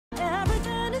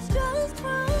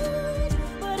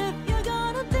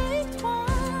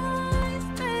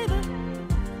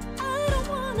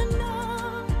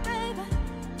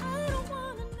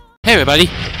Hey everybody,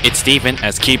 it's Steven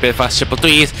as Keep It Fast Triple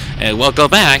Threes, and welcome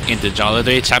back into Jolly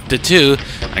Day Chapter 2.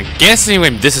 I'm guessing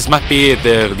this might be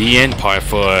the end part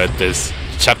for this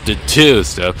Chapter 2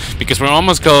 stuff, because we're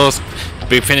almost close to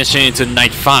be finishing into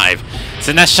Night 5.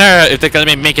 So not sure if they're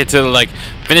gonna make it to like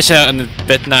finish out on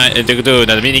that night and do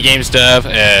the mini game stuff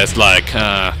as like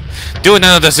do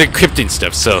none of this encrypting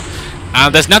stuff. So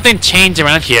there's nothing changed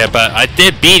around here, but I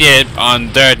did beat it on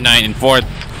third night and fourth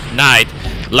night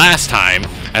last time,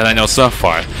 as I know so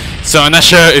far. So I'm not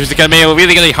sure if it's gonna be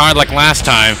really hard like last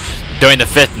time during the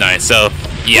fifth night. So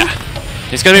yeah,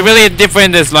 it's gonna be really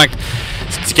different. It's like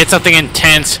to get something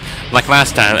intense like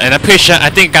last time, and I'm pretty sure I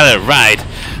think I got it right.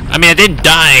 I mean, I didn't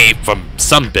die from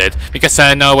some bit because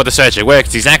I know what the strategy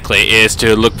works exactly is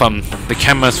to look from the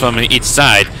cameras from each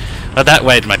side. But that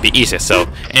way it might be easier. So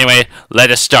anyway,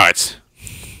 let us start.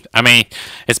 I mean,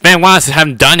 it's been a while since I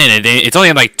haven't done it. It's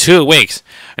only like 2 weeks.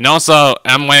 And also,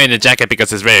 I'm wearing the jacket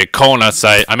because it's very cold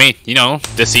outside. I mean, you know,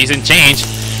 the season changed.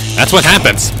 That's what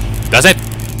happens. Does it?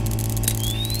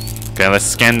 Okay, let's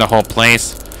scan the whole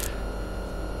place.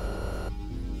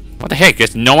 What the heck?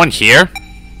 There's no one here?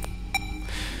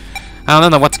 I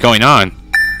don't know what's going on.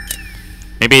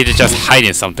 Maybe they're just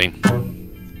hiding something.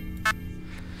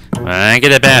 I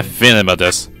get a bad feeling about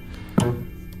this.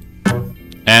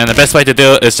 And the best way to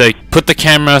do it is to put the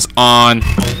cameras on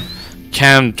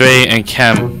Cam 3 and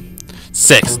Cam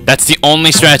 6. That's the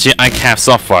only strategy I have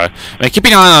so far. Like,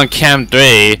 keeping on Cam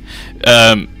 3,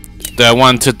 the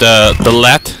one to the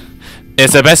left,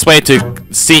 is the best way to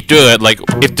see through it, like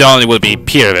if there only would be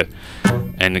peer of it.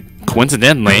 And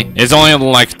coincidentally, there's only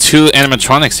like 2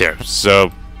 animatronics here,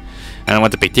 so I don't know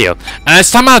what the big deal. And I'm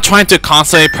somehow trying to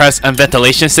constantly press a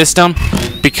ventilation system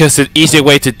because it's an easy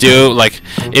way to do, like,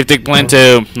 if they plan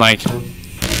to, like,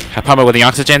 have problem with the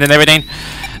oxygen and everything.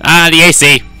 The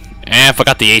AC. And I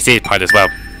forgot the AC part as well.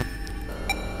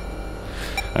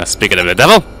 Speaking of the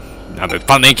devil, now the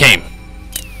fun day came.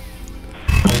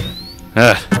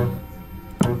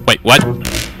 Wait, what?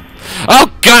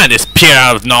 Oh god, this appeared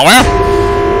out of nowhere!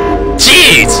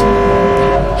 Jeez!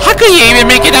 How could you even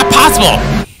make it that possible?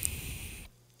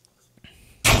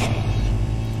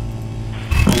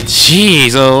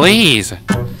 Jeez Louise!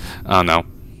 Oh no.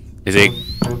 Is it?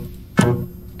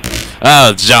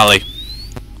 Oh, jolly.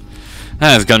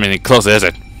 That's gonna be any closer, is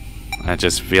it? I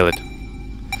just feel it.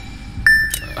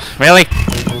 Really?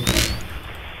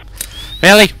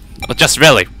 Really? Well, just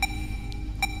really?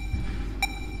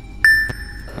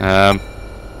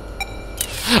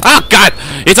 Oh god!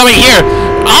 It's over here!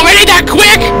 Already that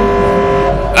quick?!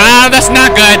 That's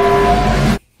not good.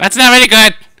 That's not really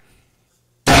good.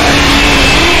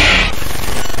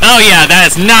 Oh yeah, that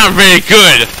is not very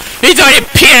good. He's already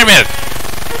pyramid.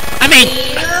 I mean,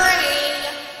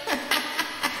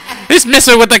 he's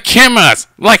messing with the cameras.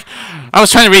 Like, I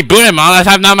was trying to reboot him all. I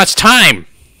have not much time.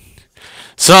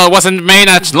 So it wasn't made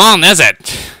that long, is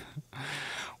it?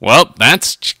 Well,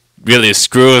 that's really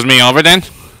screws me over then.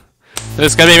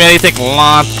 This is gonna really take a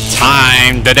long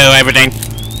time to do everything.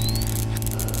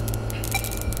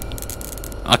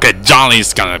 Okay,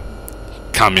 Jolly's gonna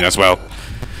come in as well.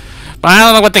 But I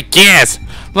don't know what the key is.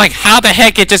 Like, how the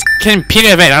heck it just came Peter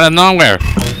it out of nowhere?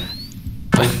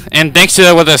 And thanks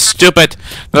to with the stupid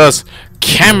those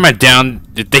camera down,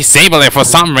 they disabled it for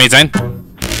some reason.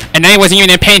 And then he wasn't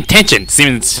even paying attention.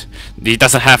 Seems he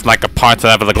doesn't have like a part to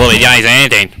have like glowy eyes or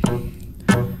anything.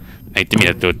 I didn't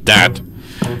mean to do that.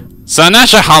 So I'm not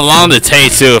sure how long it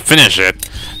takes to finish it.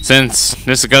 Since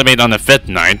this is gonna be on the 5th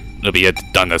night, it'll be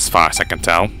done as far as I can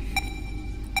tell.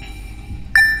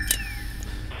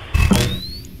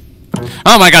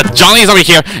 Oh my god, Johnny's over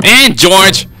here, and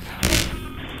George!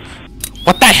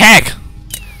 What the heck?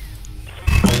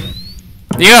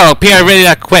 You appear really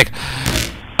that quick.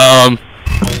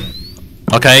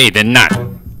 Okay, he did not.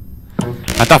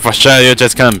 I thought for sure you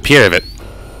just gonna appear of it.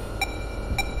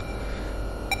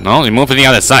 No, you moved to the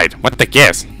other side. What the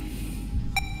guess?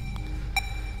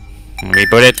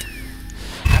 Reboot it.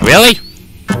 Really?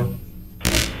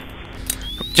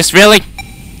 Just really?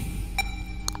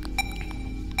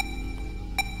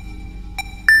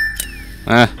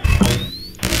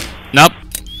 Nope.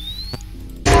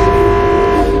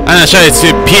 I'm not sure it's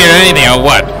appear or anything or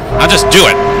what. I'll just do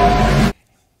it.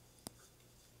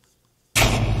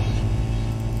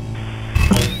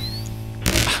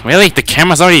 Really? The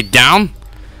camera's already down?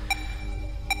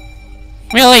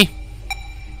 Really?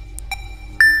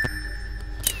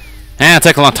 Eh, it'll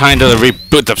take a long time to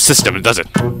reboot the system, does it?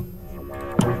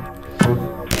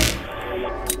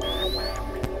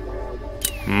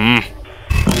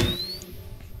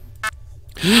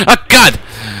 Oh god!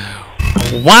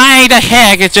 Why the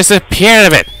heck it just appeared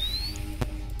of it?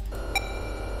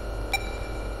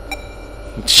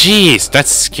 Jeez, that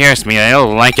scares me. I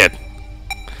don't like it.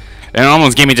 It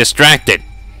almost gave me distracted.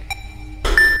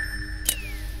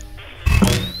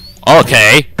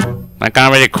 Okay. That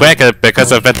got really quick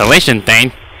because of ventilation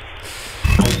thing.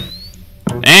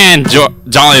 And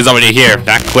Jolly's already here.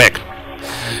 That quick.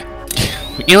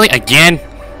 Really? Again?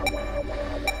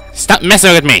 Stop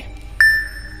messing with me.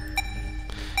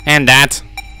 And that.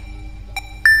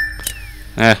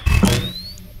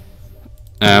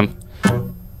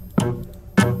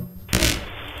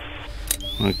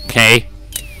 Okay.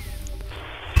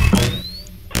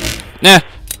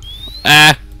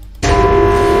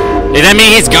 Does that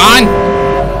mean he's gone?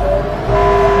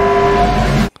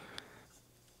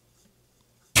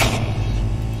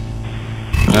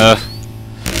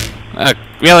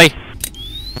 Really?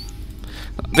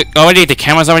 The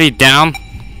camera's already down?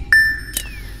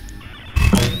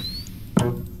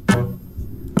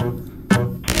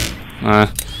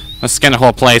 Let's scan the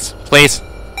whole place, please.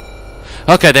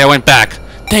 Okay, there, I went back.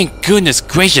 Thank goodness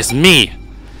gracious me!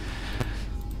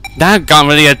 That got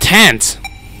really intense.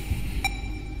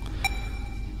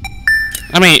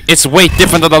 I mean, it's way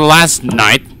different than the last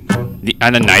night. The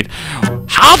other night.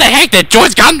 How the heck did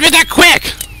George get through that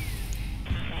quick?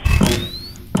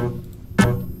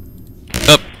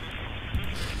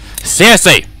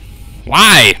 Seriously?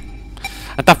 Why?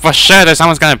 I thought for sure that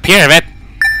someone's gonna appear of it.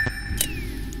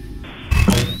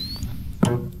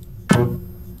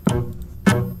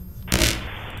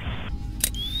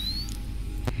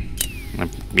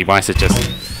 It'd be wise to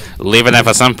just leave it there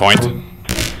for some point.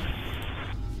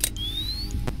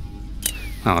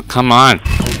 Oh, come on.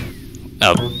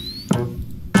 Oh.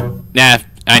 Yeah,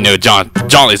 I know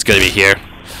Jolly's gonna be here.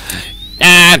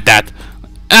 And that.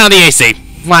 Oh, the AC.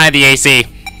 Why the AC?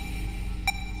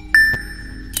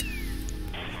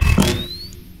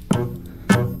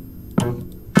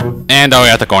 And oh, we're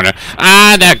at the corner.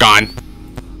 Ah, they're gone.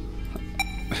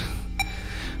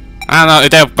 I don't know if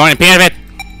they're going to appear of it.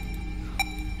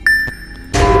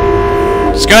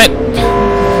 Screw it.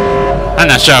 I'm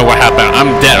not sure what happened.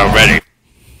 I'm dead already.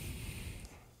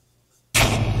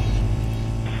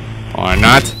 Or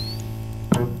not.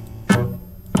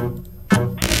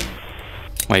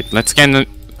 Wait, let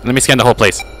me scan the whole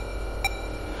place.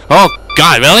 Oh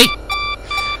God, really?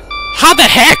 How the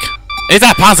heck is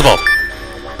that possible?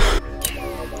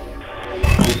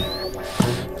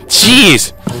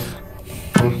 Jeez!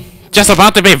 Just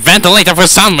about to be ventilated for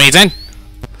some reason.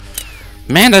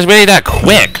 Man, that's really that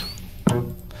quick.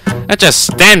 Let's just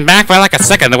stand back for like a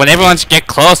second when everyone's get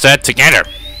closer together.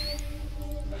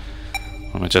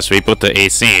 I'm gonna just reboot the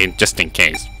AC just in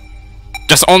case.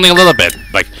 Just only a little bit.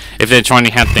 Like, if they're trying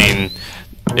to have thing,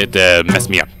 it mess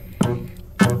me up.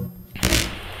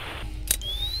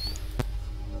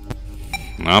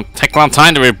 Well, take a long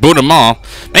time to reboot them all.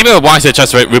 Maybe it's wise to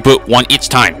just reboot one each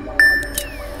time.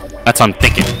 That's what I'm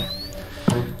thinking.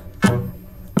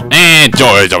 And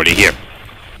George's already here.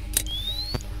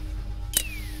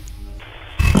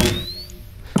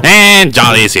 And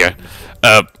Jolly's here.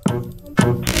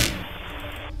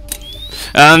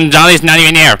 Jolly's not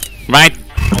even here, right?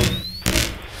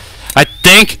 I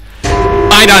think.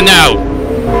 I don't know.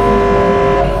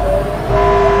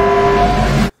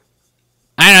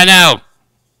 I don't know.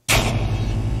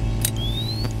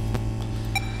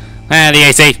 The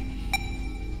AC.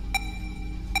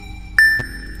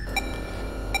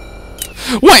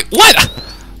 Wait, what?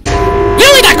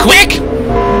 Really that quick?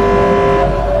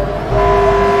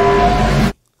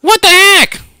 What the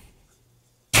heck?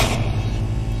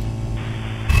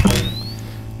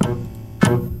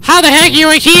 How the heck you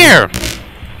are here?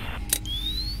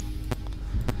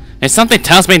 If something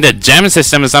tells me the gem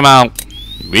system is somehow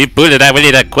rebooted that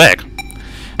really that quick.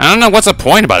 I don't know what's the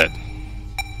point about it.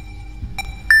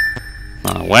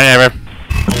 Whatever.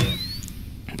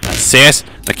 Serious?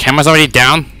 The camera's already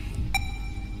down?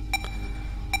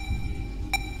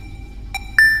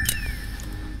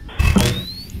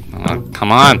 Oh,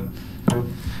 come on.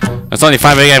 It's only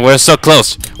 5 a.m. We're so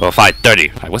close. Well,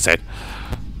 5:30. What's that?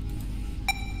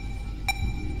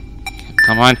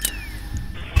 Come on.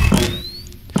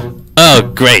 Oh,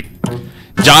 great.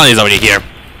 Jolly's already here.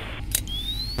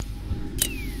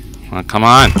 Oh, come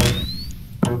on.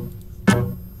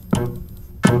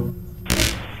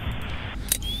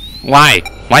 Why?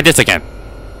 Why this again?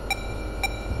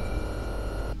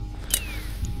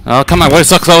 Oh, come on. We're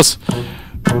so close.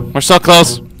 We're so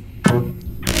close.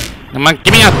 Come on,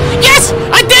 give me up. Yes!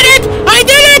 I did it! I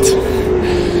did it!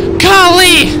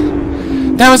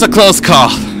 Golly! That was a close call.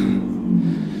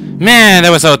 Man,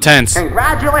 that was so tense.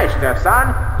 Congratulations,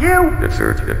 son. You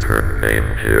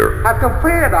have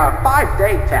completed our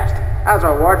 5-day test. As a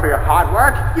reward for your hard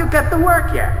work, you get the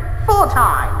work here. full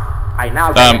time. I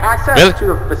now get access really? to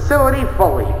the facility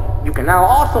fully. You can now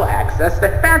also access the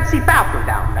fancy bathroom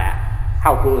down there.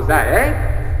 How cool is that,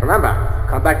 eh? Remember,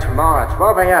 come back tomorrow at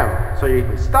 12 a.m. so you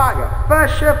can start your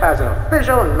first shift as an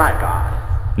official night guard.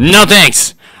 No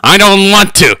thanks. I don't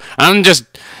want to. I'm just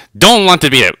don't want to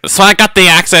be it. So I got the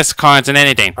access cards and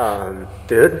anything.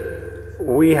 Dude,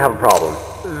 we have a problem.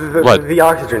 What? The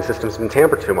oxygen system's been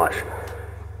tampered too much.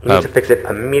 You need to fix it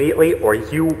immediately or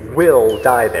you will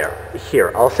die there.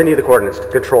 Here, I'll send you the coordinates to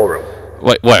the control room.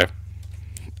 Wait, where?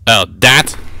 Oh,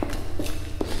 that?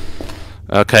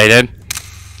 Okay then.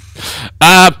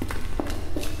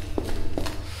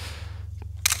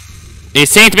 It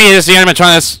seems to me there's the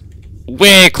animatronics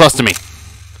way close to me.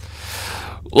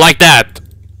 Like that.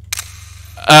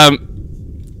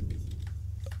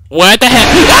 What the heck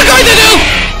am I going to do?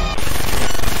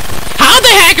 How the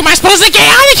heck am I supposed to get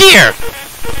out of here?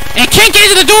 I can't get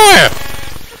into the door.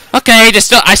 Okay,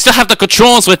 I still have the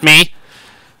controls with me.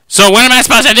 So what am I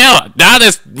supposed to do? That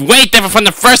is way different from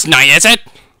the first night, is it?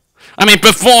 I mean,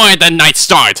 before the night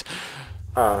starts.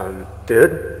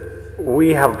 Dude,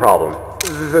 we have a problem.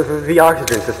 The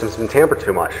oxygen system's been tampered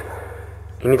too much.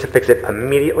 You need to fix it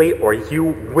immediately or you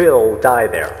will die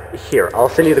there. Here, I'll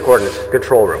send you the coordinates to the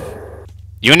control room.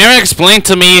 You never explained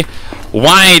to me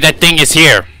why that thing is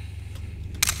here.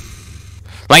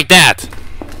 Like that.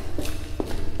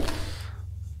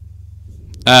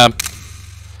 Am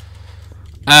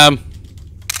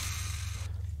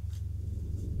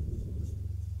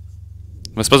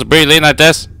I supposed to breathe in like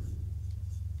this?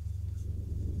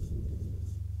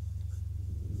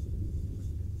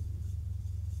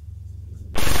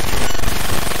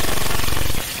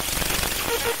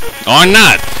 Or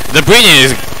not. The breathing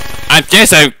is... I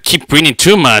guess I keep breathing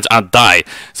too much, I'll die.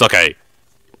 It's okay.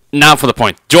 Now for the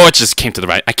point. George just came to the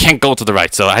right. I can't go to the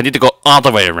right, so I need to go all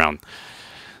the way around.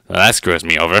 So that screws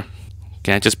me over.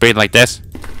 Can I just breathe like this?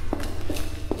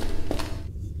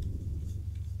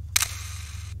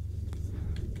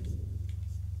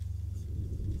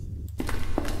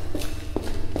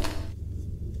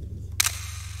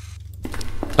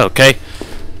 Okay.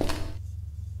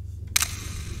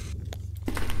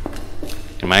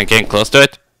 Am I getting close to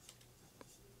it?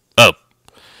 Oh.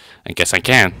 I guess I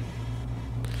can.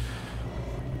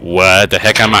 What the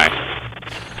heck am I?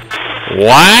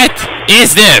 What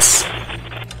is this?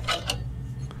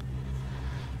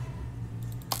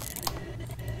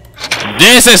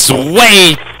 This is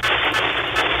way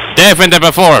different than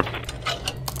before.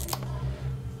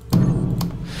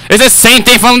 Is the same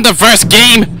thing from the first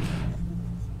game?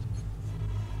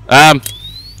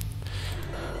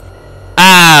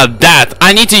 That.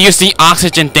 I need to use the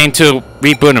oxygen thing to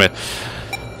reboot it.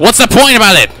 What's the point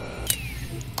about it?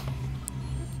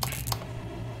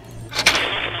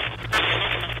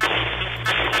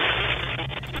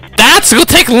 That's gonna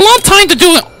take a long time to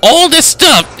do all this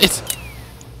stuff. It's...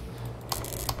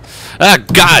 Oh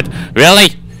God,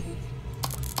 really?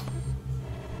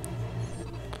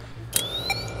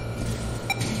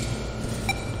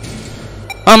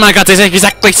 Oh my God, this is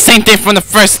exactly the same thing from the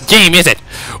first game, is it?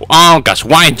 Oh gosh,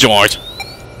 why George?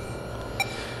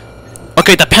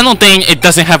 Okay, the panel thing, it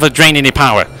doesn't have a drain any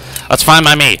power. That's fine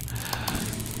by me.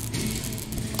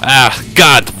 Ah,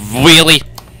 God, really?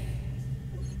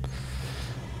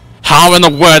 How in the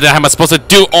world am I supposed to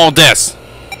do all this?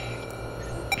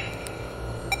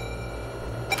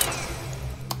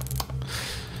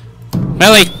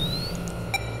 Really?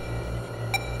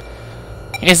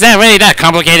 Is that really that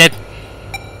complicated?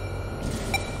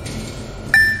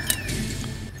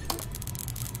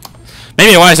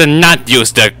 Maybe why is it not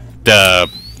use the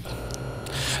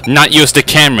not use the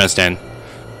cameras then?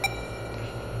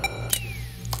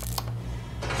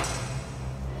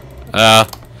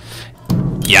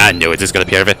 Yeah, I knew it. This is gonna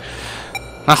be out of it.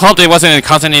 I hope there wasn't a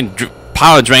constant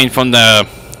power drain from the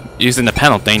using the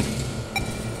panel thing.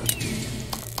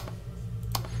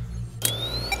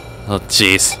 Oh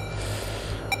jeez.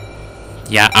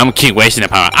 Yeah, I'm keep wasting the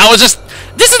power. This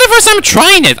is the first time I'm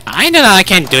trying it. I know I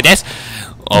can't do this.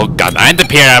 Oh God, I had to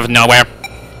appear out of nowhere.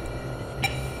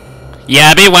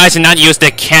 Yeah, be wise to not use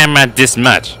the camera this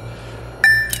much.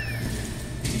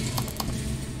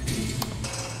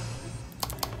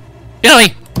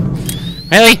 Really?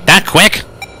 Really? That quick?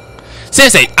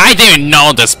 Seriously, I didn't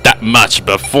know this that much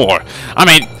before. I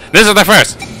mean, this is the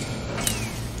first.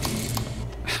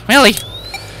 Really?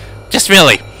 Just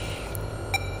really.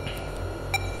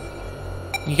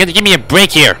 You gotta give me a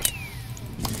break here.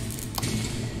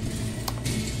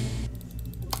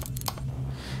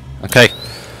 Okay.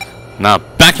 Now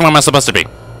back to where I'm supposed to be.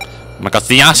 Because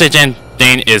the oxygen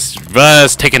thing is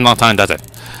taking a long time, does it?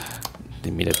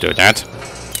 Didn't mean to do that.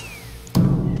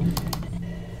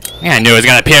 Yeah, I knew it was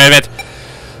gonna appear of it.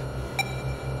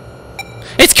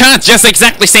 It's kind of just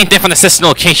exactly same thing from the system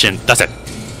location, does it?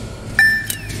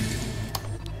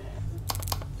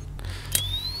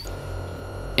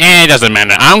 It doesn't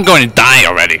matter. I'm going to die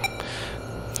already.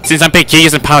 Since I'm picking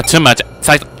using power too much, it's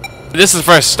like this is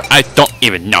first. I don't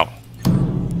even know.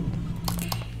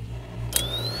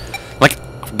 Like,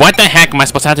 what the heck am I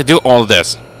supposed to have to do all of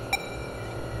this?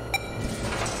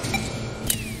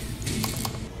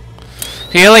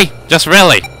 Really? Just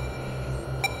really?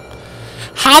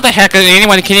 How the heck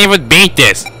anyone can even beat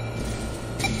this?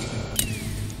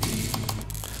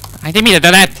 I didn't mean to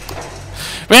do that.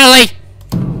 Really?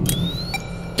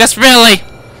 Just really?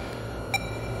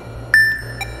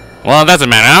 Well, it doesn't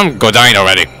matter. I'm go dying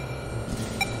already.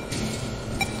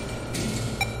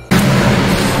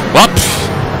 Whoops.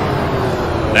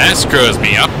 That screws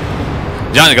me up.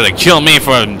 John's gonna kill me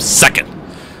for a second.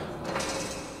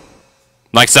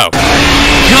 Like so.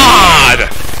 God!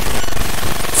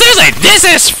 Seriously, this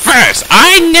is first!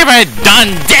 I never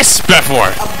done this before!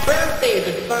 A birthday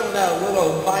to fund a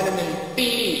little vitamin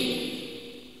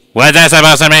B. What is that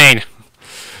supposed to mean?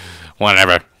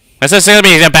 Whatever. This is gonna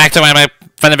be back to my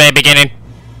from the very beginning.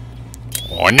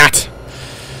 Or not.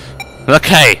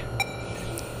 Okay.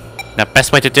 The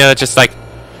best way to do it is just like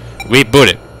reboot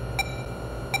it.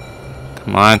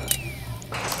 Come on.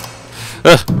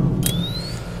 Ugh.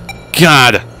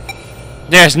 God.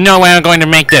 There's no way I'm going to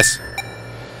make this.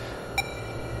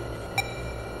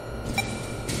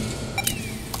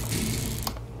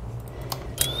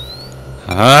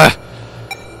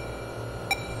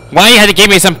 Why you had to give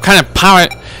me some kind of power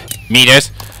meters?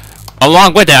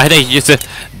 Along with that, I had to use pull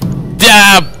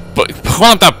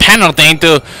up the panel thing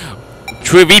to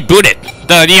reboot it.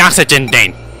 The oxygen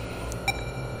thing.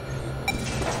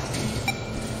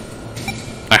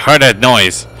 I heard a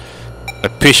noise. I'm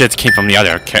pretty sure it came from the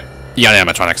other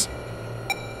animatronics.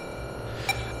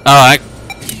 Oh,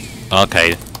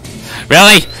 okay.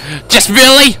 Really? Just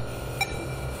really?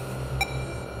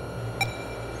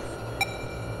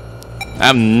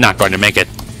 I'm not going to make it.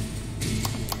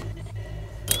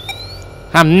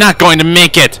 I'm not going to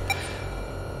make it.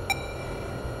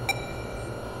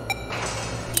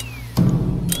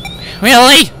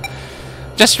 Really?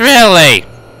 Just really?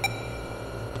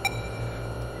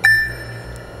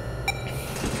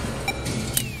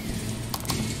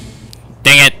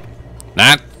 Dang it.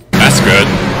 That's good.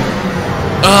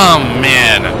 Oh,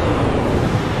 man.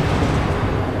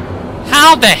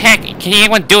 How the heck can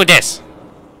anyone do this?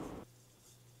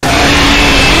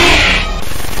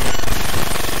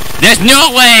 There's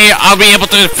no way I'll be able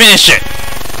to finish it! A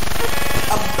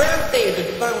birthday to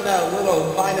fund a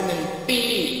little vitamin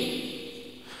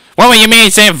B. What do you mean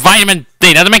saying vitamin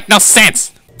D? That doesn't make no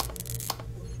sense!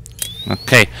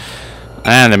 Okay.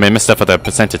 And I messed up with the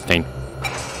percentage thing.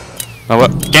 Oh, we're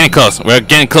getting close. We're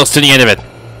getting close to the end of it.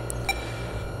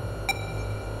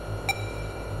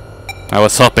 I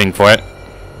was hoping for it.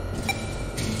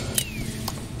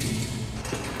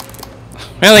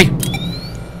 Really?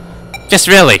 Just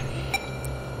really?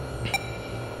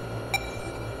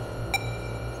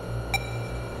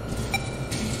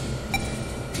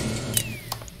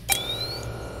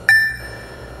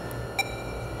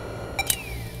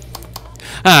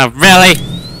 Oh, really?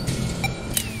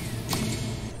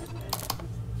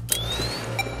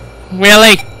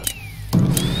 Really?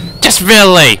 Just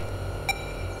really?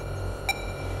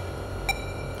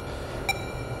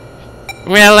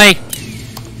 Really?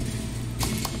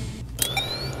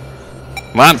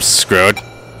 Well, I'm screwed.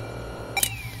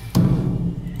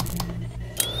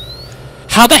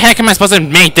 How the heck am I supposed to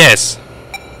make this?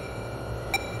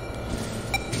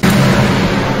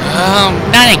 Oh,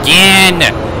 not again!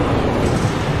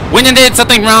 When I did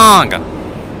something wrong!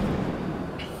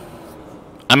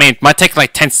 I mean, it might take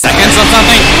like 10 seconds or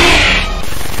something?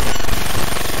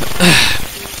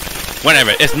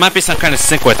 Whatever, it might be some kind of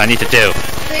sequence I need to do.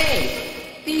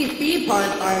 Hey, these bee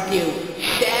parts aren't you,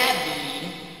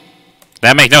 Daddy.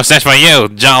 That makes no sense for you,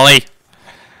 Jolly.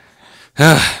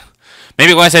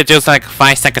 Maybe why I just like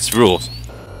 5 seconds rules.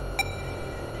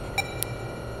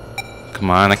 Come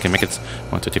on, I can make it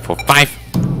 1, 2, 3, 4, 5.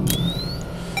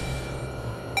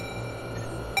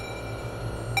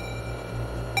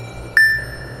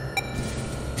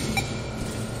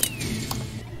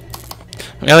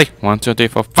 Really? 1, 2, 3,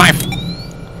 4, 5.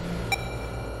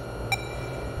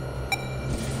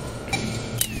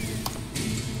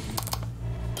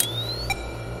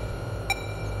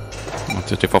 1,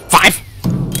 2, 3, 4, 5.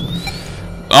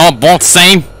 Oh, both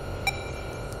same.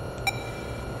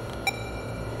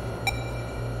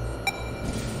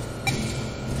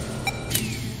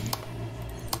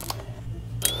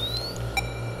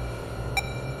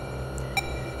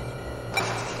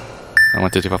 1,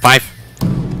 2, 3, 4, 5.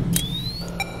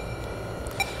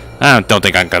 I don't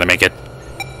think I'm gonna make it.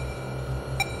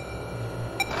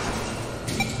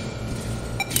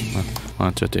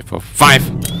 1, 2, 3, 4,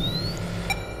 5.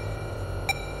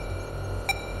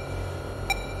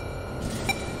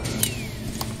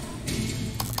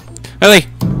 Really?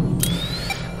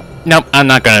 Nope, I'm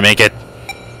not gonna make it.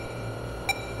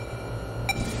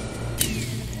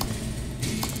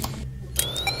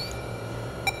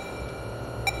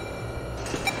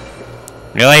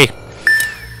 Really?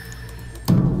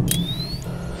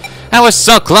 That was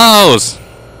so close!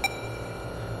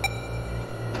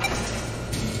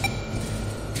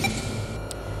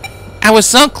 I was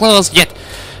so close, yet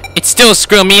it still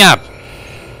screwed me up.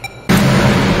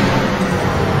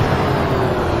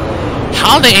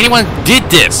 How did anyone did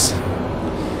this?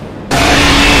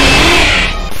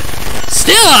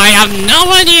 Still, I have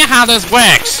no idea how this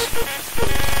works.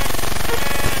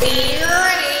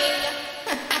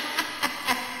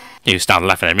 You stop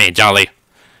laughing at me, Jolly.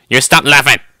 You stop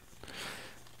laughing.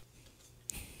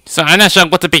 So I'm not sure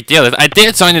what the big deal is. I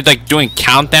did something like doing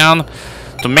countdown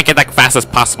to make it like fast as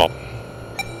possible.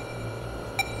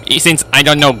 Since I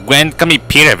don't know when it's gonna be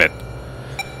period of it.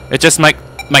 It's just my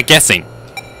guessing.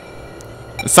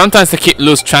 Sometimes I keep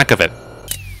lose track of it.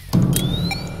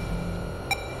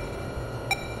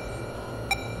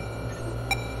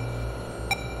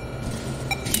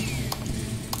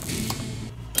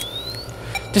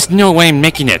 There's no way I'm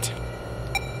making it.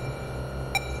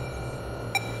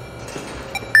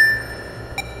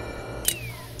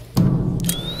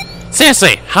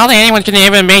 Seriously, how did anyone can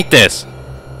even make this?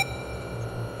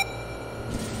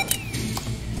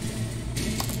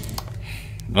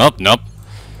 Nope, nope.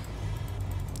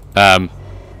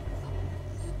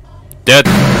 Dude.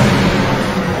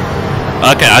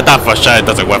 Okay, I thought for sure it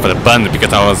doesn't work for the button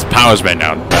because I was powers right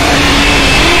now.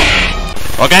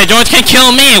 Okay, George can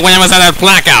kill me when I was at a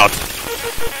blackout.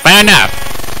 Fair enough.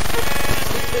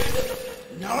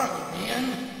 Not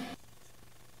again.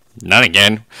 Not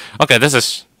again. Okay, this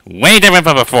is way different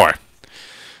from before.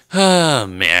 Oh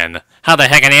man, how the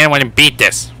heck can anyone beat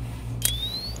this?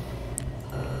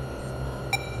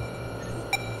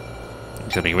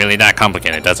 It's gonna be really that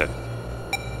complicated, does it?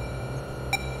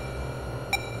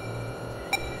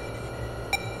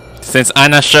 Since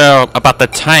I'm not sure about the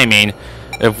timing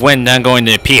of when they're going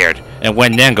to appear and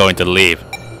when they're going to leave.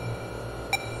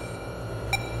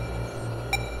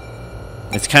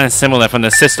 It's kind of similar from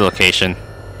the sister location.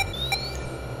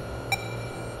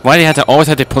 Why do you have to always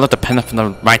have to pull up the pen from the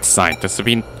right side? This would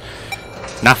be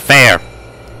not fair.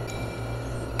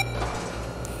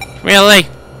 Really?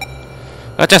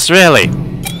 Or just really?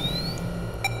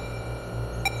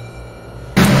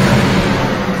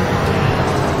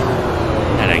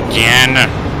 And again?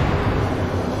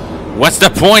 What's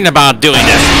the point about doing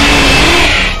this?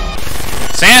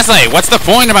 Seriously, what's the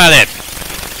point about it?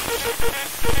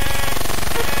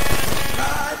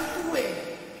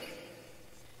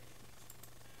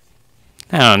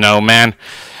 I don't know, man.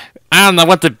 I don't know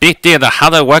what the big deal of how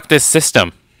to work this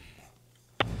system.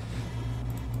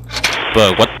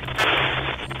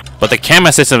 But the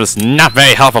camera system is not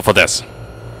very helpful for this.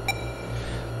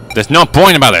 There's no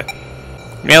point about it.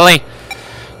 Really?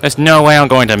 There's no way I'm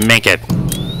going to make it.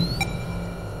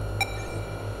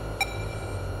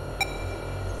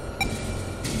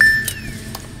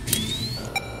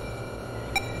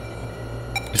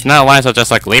 It's not wise to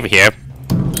just like leave it here.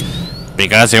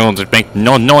 Because it will make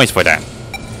no noise for that.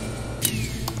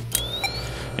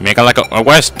 You make it like a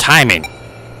worse timing.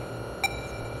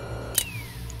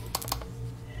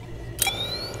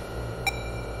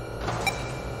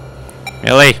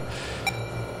 Really?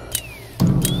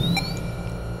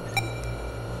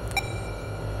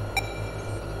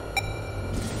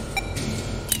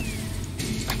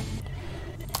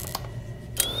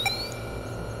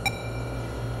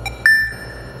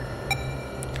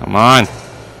 Come on.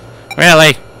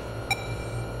 Really?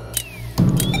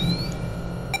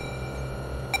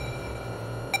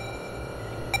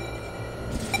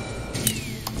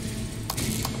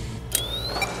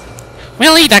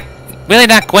 Really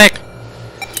that quick?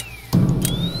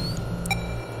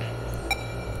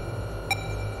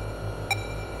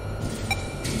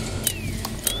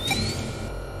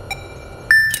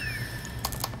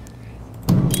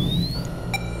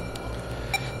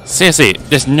 Seriously,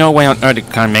 there's no way on earth you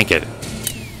can't make it.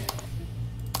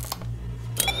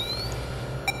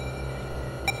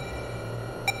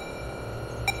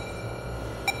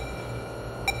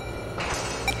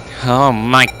 Oh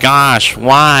my gosh,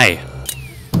 why?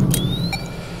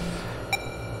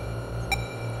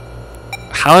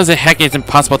 How is the heck it's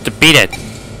impossible to beat it?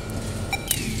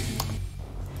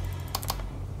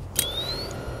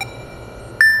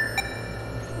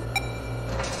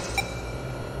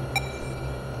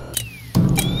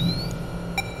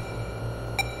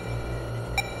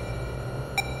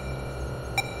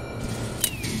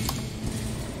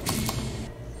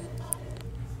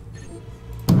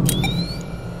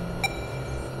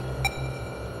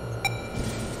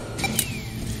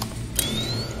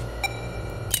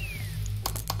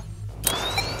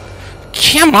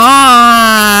 come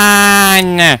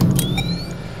on!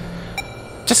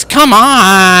 Just come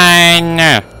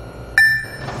on!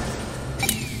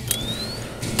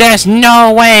 There's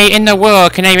no way in the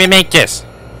world can I even make this.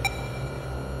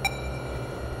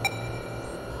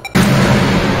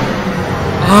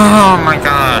 Oh my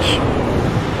gosh.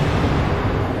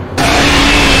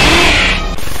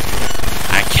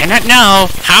 I cannot know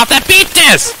how to beat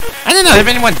this! I don't know if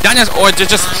anyone done this or to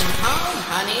just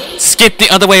skip the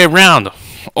other way around.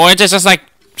 Or just like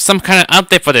some kind of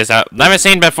update for this I've never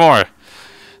seen before.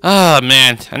 Oh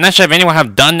man, I'm not sure if anyone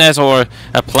have done this or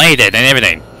played it and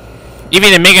everything.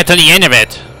 Even to make it to the end of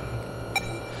it.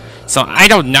 So I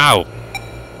don't know.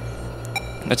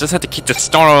 I just have to keep the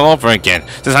story all over again.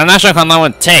 Since I'm not sure how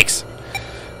long it takes.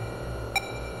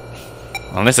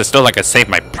 Unless it's still like a save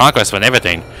my progress with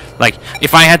everything. Like,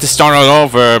 if I had to start all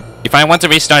over, if I want to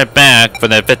restart back for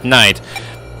the 5th night,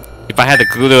 if I had to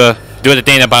do the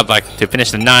thing about like to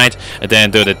finish the night, and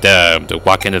then do the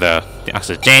walk into the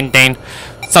oxygen thing,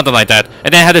 something like that,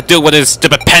 and then I had to deal with this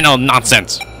stupid panel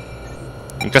nonsense.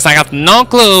 Because I have no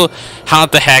clue how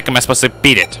the heck am I supposed to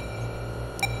beat it.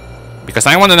 Because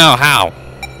I want to know how.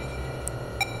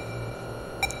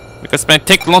 Because it might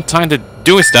take a long time to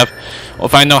do stuff, or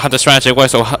if I know how the strategy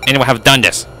works, or anyone have done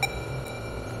this.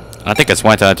 I think it's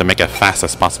one to make it fast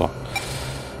as possible.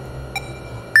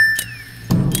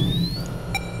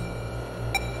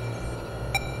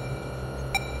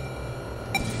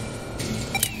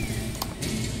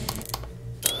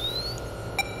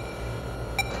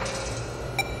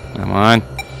 Come on.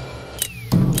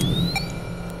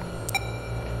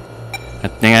 I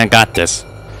think I got this.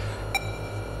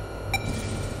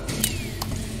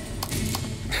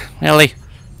 Really?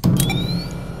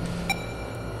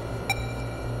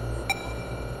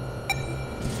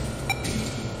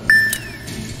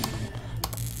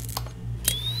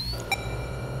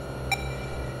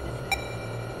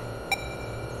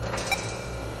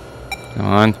 Come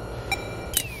on.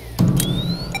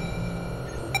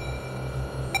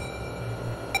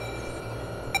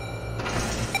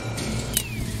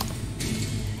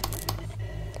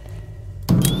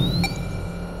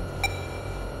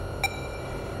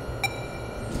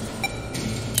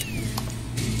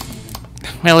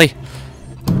 Really?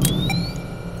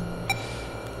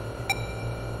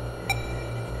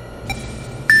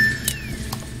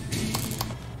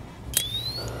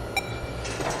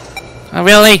 Oh,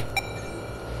 really?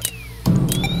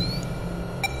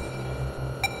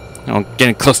 Oh,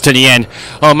 getting close to the end.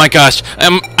 Oh my gosh.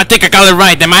 I think I got it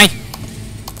right, am I?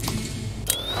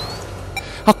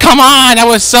 Oh, come on! I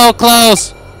was so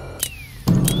close!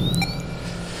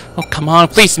 Oh, come on,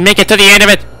 please make it to the end of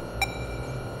it!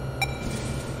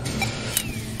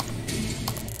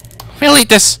 Really?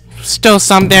 There's still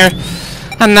some there.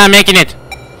 I'm not making it.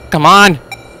 Come on.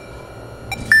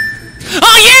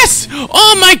 Oh, yes!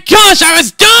 Oh my gosh, I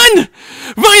was done!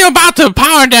 Right about to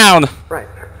power down. Right.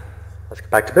 Let's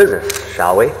get back to business,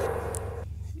 shall we?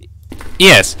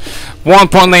 Yes. More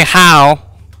importantly, how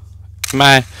am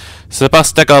I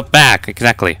supposed to go back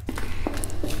exactly?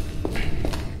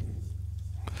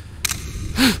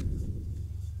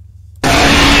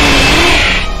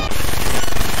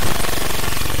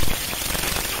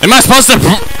 Am I supposed to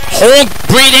hold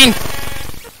breathing?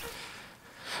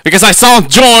 Because I saw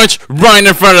George right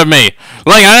in front of me.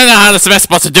 Like, I don't know how I'm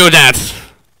supposed to do that.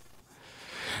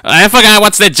 I forgot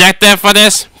what's the objective for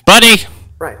this, buddy.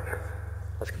 Right.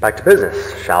 Let's get back to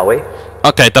business, shall we?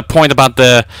 Okay, the point about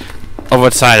the over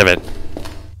the side of it.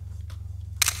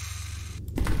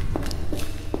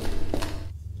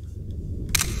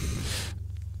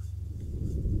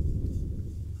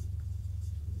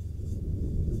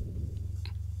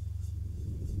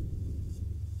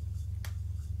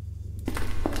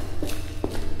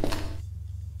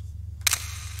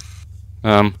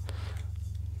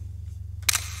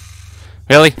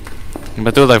 Really? I'm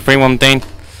gonna do the free one thing.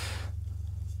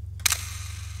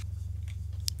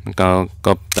 Go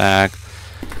back.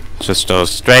 Just go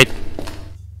straight.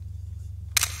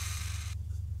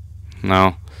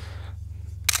 No.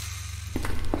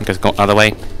 I guess go other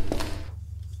way.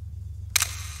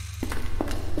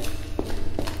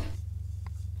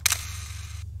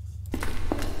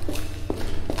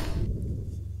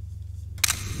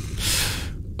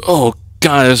 Oh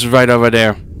God, it's right over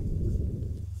there.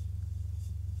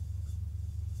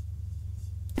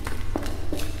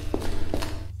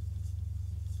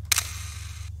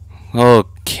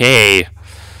 Okay.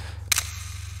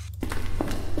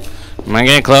 Am I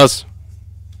getting close?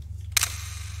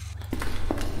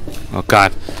 Oh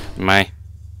God, am I?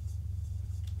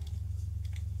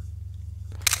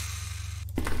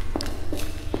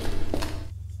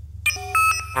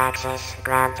 Access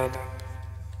granted.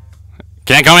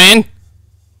 Can I go in?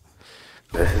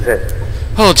 This is it.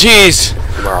 Oh, jeez.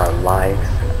 Where our lives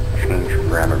change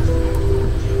forever.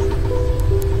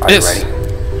 Are This- you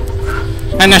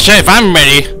ready? I'm not sure if I'm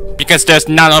ready, because there's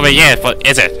not over yet, but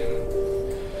is it?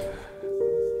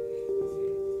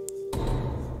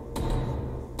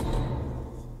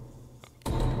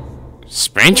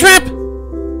 Springtrap?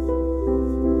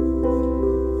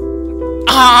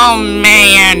 Oh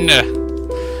man!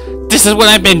 This is what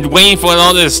I've been waiting for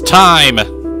all this time!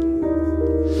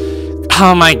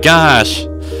 Oh my gosh!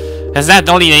 Is that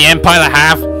only the Empire I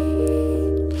have?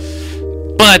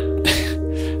 But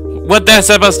what that's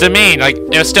supposed to mean? Like,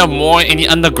 there's still more in the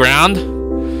underground?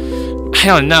 I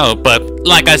don't know, but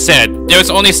like I said, there's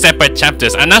only separate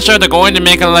chapters. I'm not sure they're going to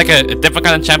make it like a different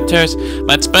kind of chapters,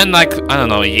 but it's been like, I don't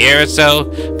know, a year or so.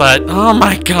 But oh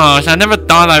my gosh, I never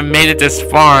thought I made it this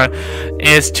far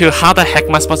as to how the heck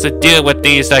am I supposed to deal with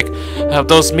these, like,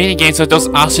 those mini games with those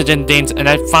oxygen things, and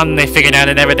I finally figured out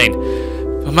and everything.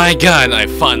 Oh my god, I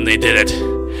finally did it.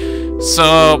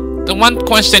 So, the one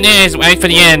question is, right for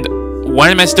the end,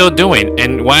 what am I still doing?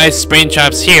 And why is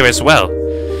Springtrap's here as well?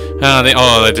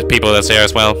 The people that's here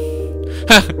as well.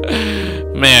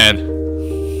 Man.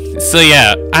 So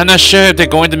yeah, I'm not sure if they're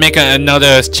going to make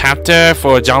another chapter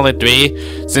for Jolly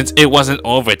 3, since it wasn't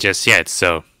over just yet,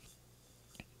 so.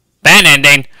 Bad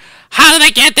ending? How did I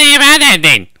get the bad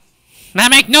ending? That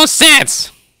makes no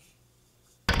sense!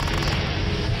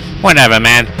 Whatever,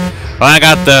 man. Well, I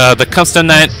got the custom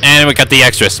night, and we got the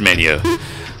extras menu.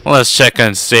 Well, let's check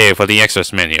and see for the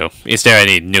extras menu. Is there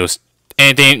any news?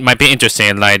 Anything might be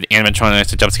interesting, like animatronics,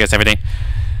 the jump scares, everything.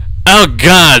 Oh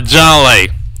god, Jolly!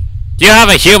 You have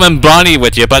a human body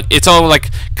with you, but it's all like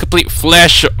complete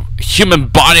flesh, human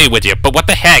body with you. But what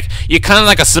the heck? You're kind of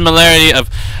like a similarity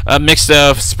of a mix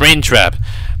of Springtrap.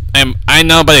 And I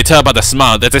know, but they tell about the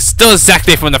smile. That is still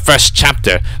exactly from the first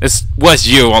chapter. This was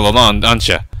you all along, aren't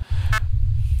you?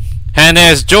 And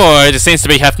there's George. It seems to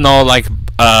be have no like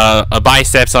a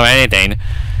biceps or anything.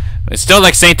 It's still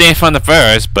like same thing from the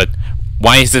first, but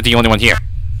why is it the only one here?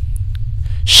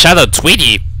 Shadow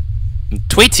Tweety?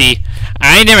 Tweety?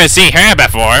 I ain't never seen her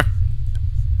before.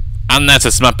 Unless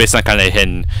it's not based on kind of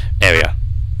hidden area.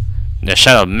 The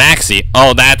Shadow Maxie.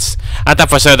 Oh, that's... I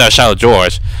thought for sure that was Shadow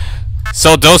George.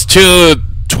 So those two,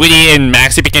 Tweety and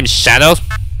Maxie, became shadows?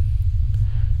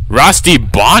 Rusty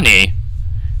Bonnie?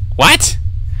 What?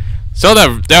 So there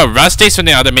are Rusties from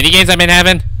the other minigames I've been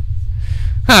having?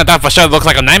 Huh, I thought for sure it looked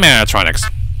like a Nightmare Animatronics.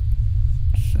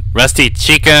 Rusty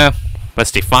Chica,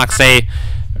 Rusty Foxy,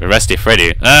 Rusty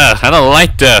Freddy. I don't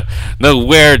like the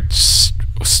weird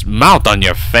mouth on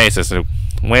your face. It's the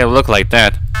way it look like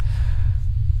that.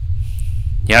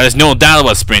 Yeah, there's no doubt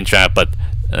about Springtrap, but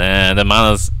the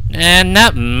models,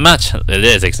 not much. It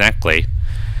is exactly.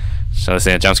 So let's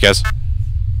see the jump scares.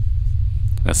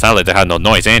 It sounds like they had no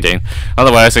noise, anything.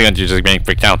 Otherwise, they're just being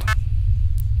freaked out.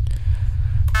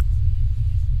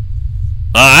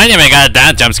 Oh, I never got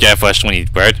that jump scare for a Sweeney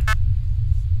bird.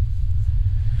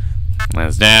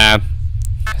 There's that.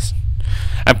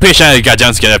 I'm pretty sure I got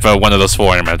jump scared for one of those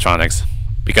 4 animatronics.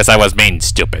 Because I was being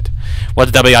stupid.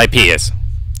 What the WIP is?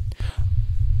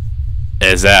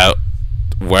 Is that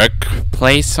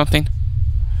workplace something?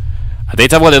 I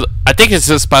think it's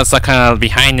just about some kind of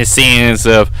behind the scenes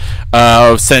of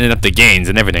setting up the games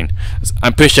and everything.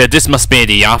 I'm pretty sure this must be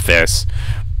the office.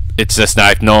 It's just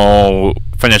like no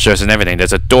furniture and everything.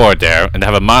 There's a door there, and they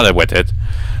have a monitor with it.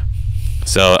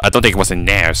 So I don't think it was in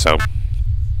there. So,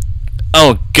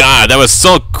 oh god, that was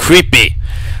so creepy.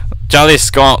 Jolly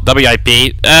Skull WIP.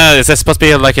 Is that supposed to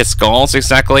be like his skulls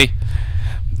exactly?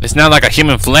 It's not like a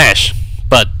human flesh,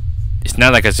 but it's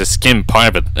not like it's a skin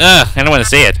part of it. I don't want to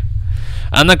see it.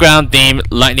 Underground theme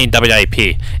Lightning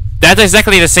WIP. That's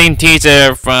exactly the same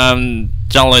teaser from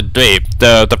Jolly 3,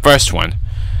 the first one.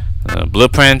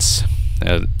 Blueprints,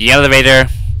 the elevator,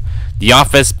 the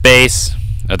office base.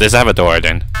 There's a door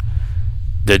then.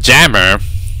 The jammer.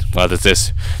 What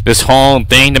is this whole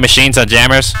thing? The machines are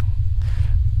jammers.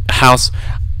 House.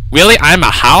 Really? I'm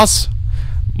a house?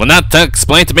 Well, not to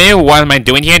explain to me what am I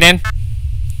doing here then?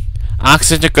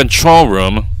 Oxygen control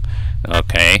room.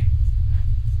 Okay.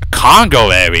 Cargo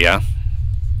area.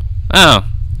 Oh,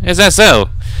 is that so?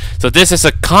 So this is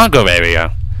a cargo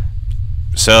area.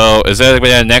 So is that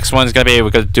where the next one's gonna be?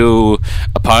 We're gonna do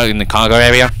a part in the cargo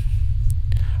area.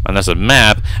 And there's a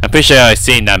map. I'm pretty sure I've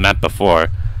seen that map before.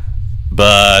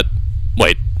 But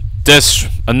wait, there's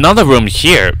another room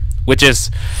here, which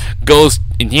goes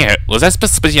in here. Was that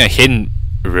supposed to be a hidden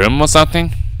room or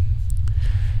something?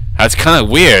 That's kind of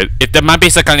weird. If there might be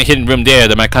some kind of hidden room there,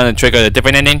 that might kind of trigger a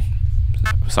different ending.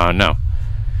 So I don't know.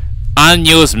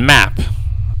 unused map.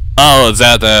 Oh, is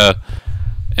that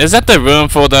the room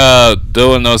for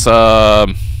doing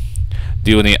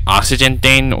the oxygen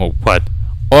thing or what?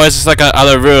 Or is this like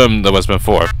another room that was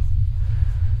before?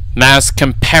 Mass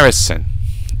comparison.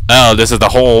 Oh, this is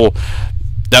that whole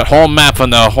map from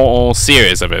the whole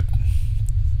series of it.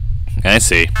 I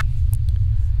see.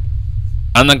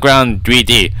 Underground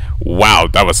 3D. Wow,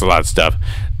 that was a lot of stuff.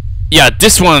 Yeah,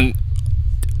 this one,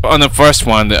 on the first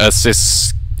one, it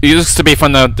used to be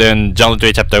from the Jolly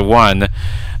 3 Chapter 1.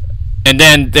 And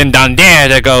then down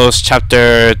there goes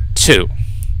Chapter 2.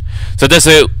 So this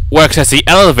works as the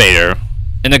elevator,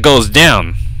 and it goes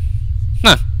down.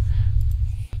 Huh.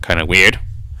 Kind of weird.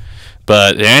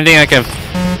 But is there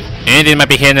anything might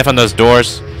be hidden from those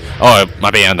doors? Oh, it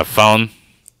might be on the phone.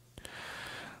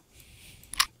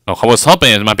 Oh, I was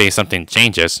hoping it might be something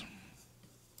changes.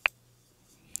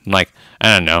 Like,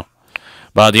 I don't know.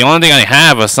 But the only thing I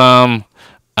have is some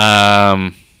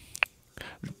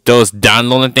those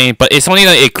downloading things, but it's only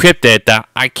like encrypted that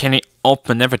I can't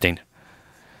open everything.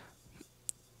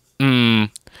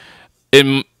 I'm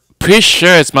pretty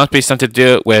sure it must be something to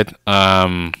do with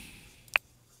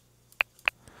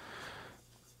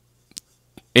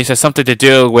it has something to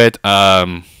do with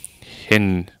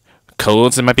hidden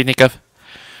codes it might be think of.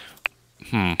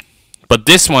 But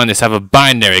this one is have a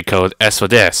binary code as for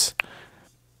this.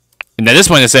 And then this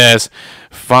one it says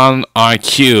from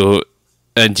RQ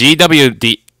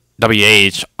GWDWHRI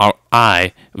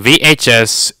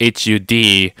VHS HUD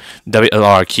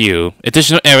WLRQ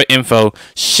additional error info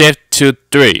shift to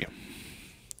 3.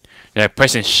 Yeah,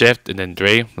 pressing shift and then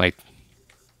 3 like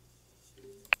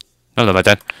I don't know about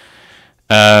that.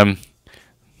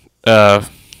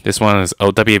 This one is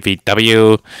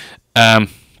OWVW.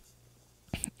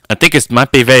 I think it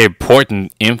might be very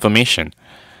important information.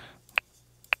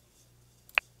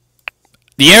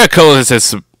 The error code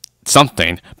says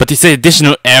something, but they say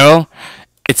additional error.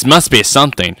 It must be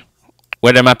something.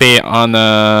 Whether it might be on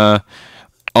the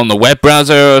web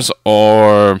browsers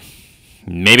or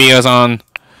maybe it was on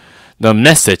the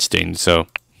message thing. So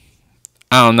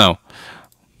I don't know.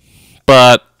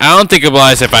 But I don't think it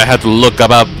was if I had to look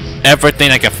up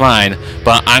everything I can find.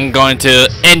 But I'm going to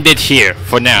end it here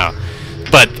for now.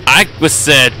 But I would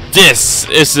say this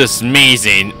is just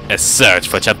amazing a search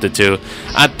for Chapter 2.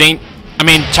 I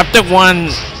mean, Chapter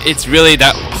 1, it's really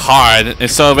that hard.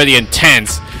 It's already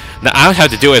intense. That I would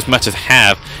have to do as much as I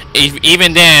have.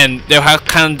 Even then, they'll have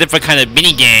different kind of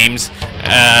mini games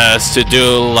to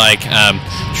do, like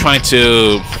trying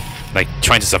to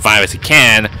survive as you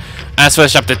can. As for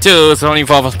Chapter 2, it's only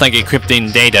involves like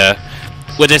encrypting data,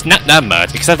 which is not that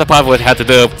much, except the part would have to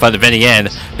do from the very end.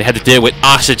 They had to deal with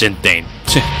oxygen thing.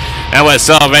 That was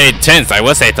so very intense, I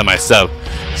would say to myself.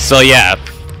 So yeah,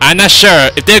 I'm not sure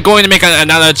if they're going to make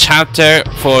another chapter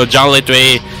for Jolly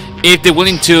 3. If they're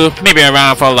willing to, maybe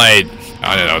around for like,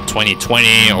 I don't know,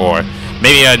 2020 or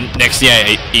maybe next year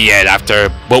after,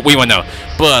 but we won't know.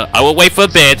 But I will wait for a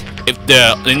bit. If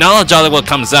another Jolly World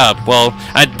comes up, well,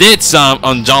 I did some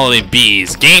on Jolly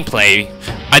B's gameplay.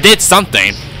 I did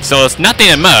something, so it's nothing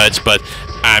that much, but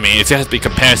I mean, it has to be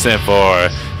comparison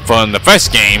from the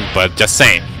first game, but just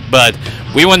saying. But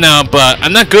we will know. But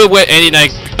I'm not good with any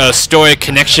like story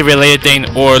connection related thing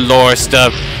or lore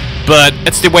stuff. But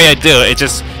it's the way I do it.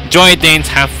 Just enjoy things,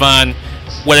 have fun,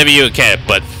 whatever you can.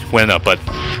 But well, no, but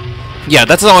yeah,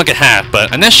 that's all I can have.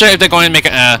 But I'm not sure if they're going to make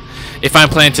if I'm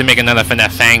planning to make another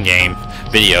FNAF fan game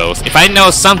videos. If I know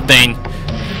something,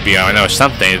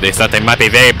 they something might be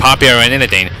very popular or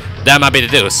anything, that might be to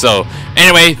do. So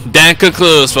anyway, that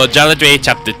concludes for Jolly 3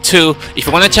 Chapter 2. If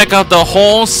you want to check out the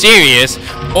whole series,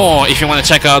 or if you want to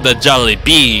check out the Jolly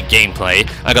B gameplay,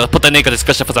 I'm gonna put the link in the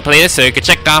description for the playlist so you can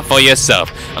check out for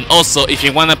yourself. And also, if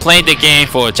you want to play the game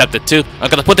for Chapter 2, I'm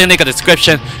gonna put the link in the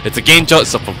description. It's a game jolt,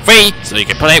 so for free, so you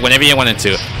can play it whenever you wanted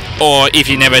to. Or if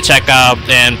you never check out,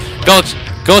 then go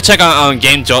check out on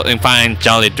Game Jolt and find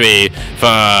Jolly 3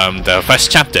 from the first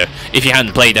chapter if you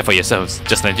haven't played that for yourselves,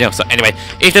 just let you know. So anyway,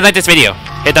 if you like this video,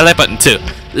 hit the like button too.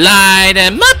 Light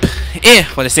them up! If you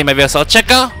want to see my videos, so check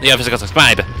out, you have to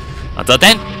subscribe. Until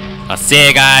then, I'll see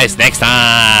you guys next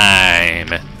time.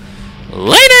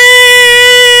 Later!